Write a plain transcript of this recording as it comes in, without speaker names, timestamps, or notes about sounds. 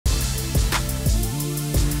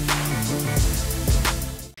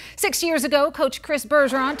6 years ago, Coach Chris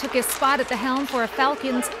Bergeron took his spot at the helm for a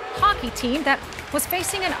Falcons hockey team that was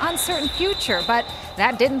facing an uncertain future, but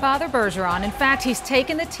that didn't bother Bergeron. In fact, he's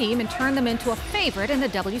taken the team and turned them into a favorite in the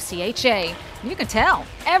WCHA. You can tell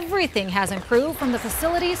everything has improved, from the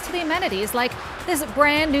facilities to the amenities, like this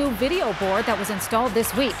brand new video board that was installed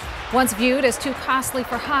this week. Once viewed as too costly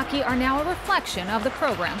for hockey, are now a reflection of the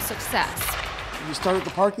program's success. You start at the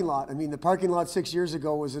parking lot. I mean, the parking lot 6 years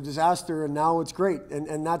ago was a disaster, and now it's great.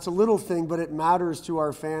 And that's a little thing, but it matters to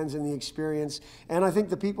our fans and the experience. And I think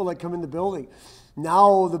the people that come in the building.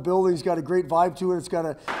 Now the building's got a great vibe to it. It's got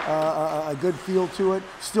a good feel to it.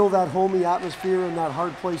 Still that homey atmosphere and that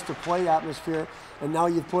hard place to play atmosphere. And now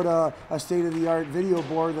you've put a state-of-the-art video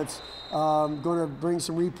board that's going to bring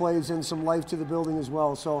some replays and some life to the building as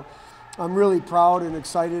well. So I'm really proud and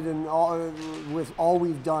excited with all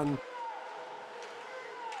we've done.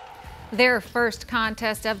 Their first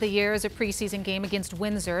contest of the year is a preseason game against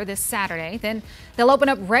Windsor this Saturday. Then they'll open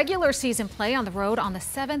up regular season play on the road on the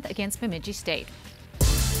 7th against Bemidji State.